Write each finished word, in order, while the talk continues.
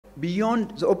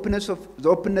beyond the openness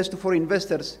to foreign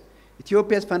investors,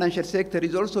 Ethiopia's financial sector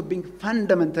is also being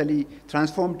fundamentally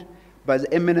transformed by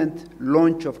the imminent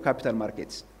launch of capital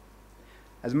markets.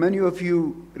 As many of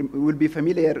you will be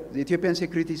familiar, the Ethiopian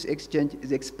Securities Exchange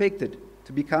is expected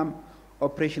to become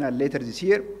operational later this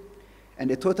year, and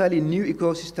a totally new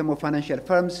ecosystem of financial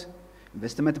firms,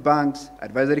 investment banks,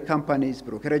 advisory companies,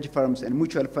 brokerage firms, and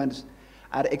mutual funds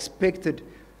are expected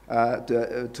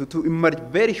to emerge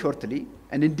very shortly,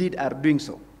 and indeed are doing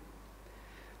so.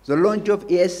 The launch of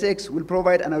ESX will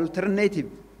provide an alternative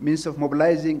means of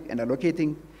mobilizing and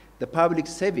allocating the public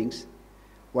savings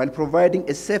while providing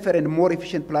a safer and more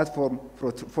efficient platform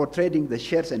for trading the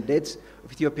shares and debts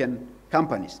of Ethiopian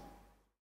companies.